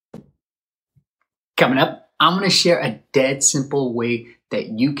Coming up, I'm going to share a dead simple way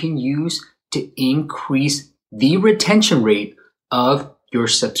that you can use to increase the retention rate of your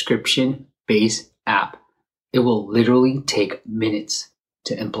subscription-based app. It will literally take minutes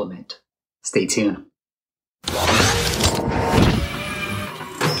to implement. Stay tuned.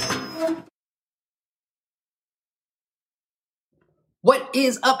 What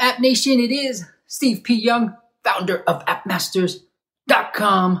is up, App Nation? It is Steve P. Young, founder of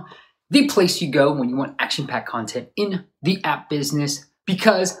AppMasters.com, the place you go when you want action-packed content in the app business,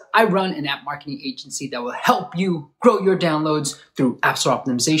 because I run an app marketing agency that will help you grow your downloads through App Store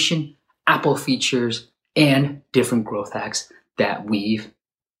optimization, Apple features, and different growth hacks that we've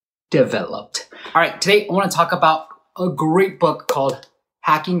developed. All right, today I want to talk about a great book called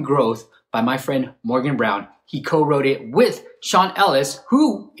Hacking Growth by my friend Morgan Brown. He co-wrote it with Sean Ellis,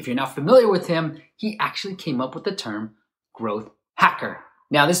 who, if you're not familiar with him, he actually came up with the term growth hacker.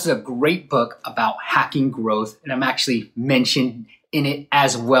 Now, this is a great book about hacking growth, and I'm actually mentioned in it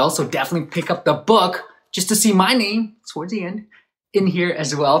as well. So definitely pick up the book just to see my name towards the end in here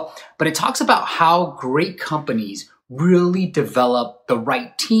as well. But it talks about how great companies really develop the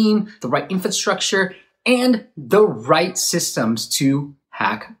right team, the right infrastructure, and the right systems to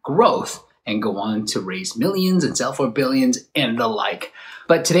hack growth and go on to raise millions and sell for billions and the like.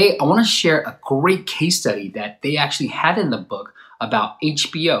 But today I want to share a great case study that they actually had in the book about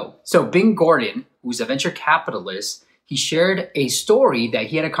HBO. So Ben Gordon, who's a venture capitalist, he shared a story that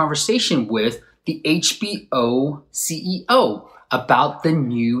he had a conversation with the HBO CEO about the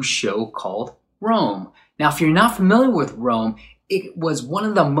new show called Rome. Now, if you're not familiar with Rome, it was one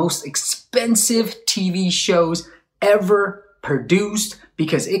of the most expensive TV shows ever produced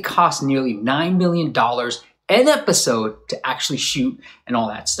because it cost nearly $9 million an episode to actually shoot and all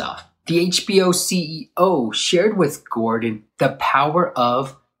that stuff. The HBO CEO shared with Gordon the power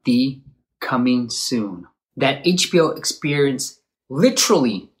of the coming soon. That HBO experienced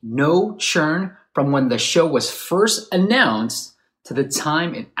literally no churn from when the show was first announced to the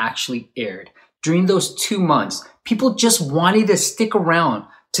time it actually aired. During those 2 months, people just wanted to stick around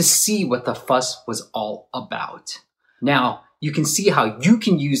to see what the fuss was all about. Now, you can see how you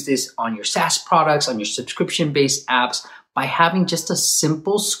can use this on your SaaS products, on your subscription-based apps by having just a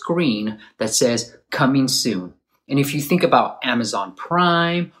simple screen that says coming soon. And if you think about Amazon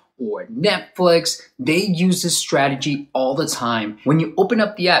Prime or Netflix, they use this strategy all the time. When you open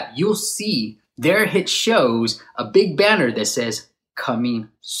up the app, you'll see their hit shows a big banner that says coming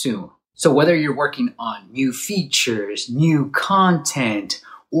soon. So whether you're working on new features, new content,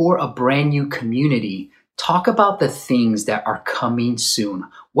 or a brand new community, talk about the things that are coming soon,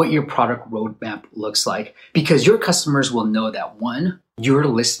 what your product roadmap looks like, because your customers will know that 1, you're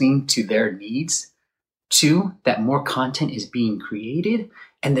listening to their needs, 2, that more content is being created,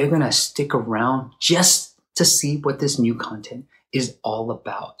 and they're gonna stick around just to see what this new content is all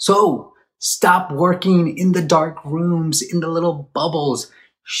about. So stop working in the dark rooms, in the little bubbles.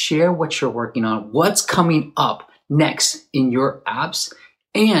 Share what you're working on, what's coming up next in your apps,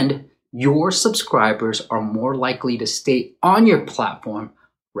 and your subscribers are more likely to stay on your platform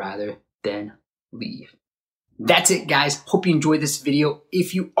rather than leave. That's it, guys. Hope you enjoyed this video.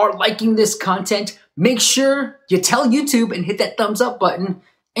 If you are liking this content, make sure you tell YouTube and hit that thumbs up button.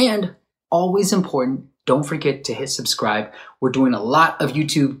 And always important, don't forget to hit subscribe. We're doing a lot of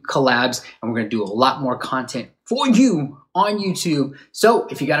YouTube collabs, and we're going to do a lot more content for you on YouTube. So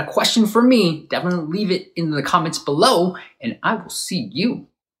if you got a question for me, definitely leave it in the comments below, and I will see you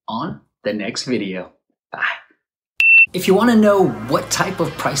on the next video. Bye. If you want to know what type of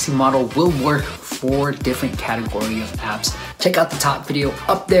pricing model will work for different category of apps, check out the top video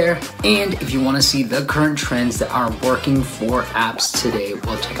up there. And if you want to see the current trends that are working for apps today,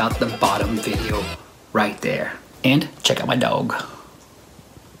 well, check out the bottom video right there. And check out my dog.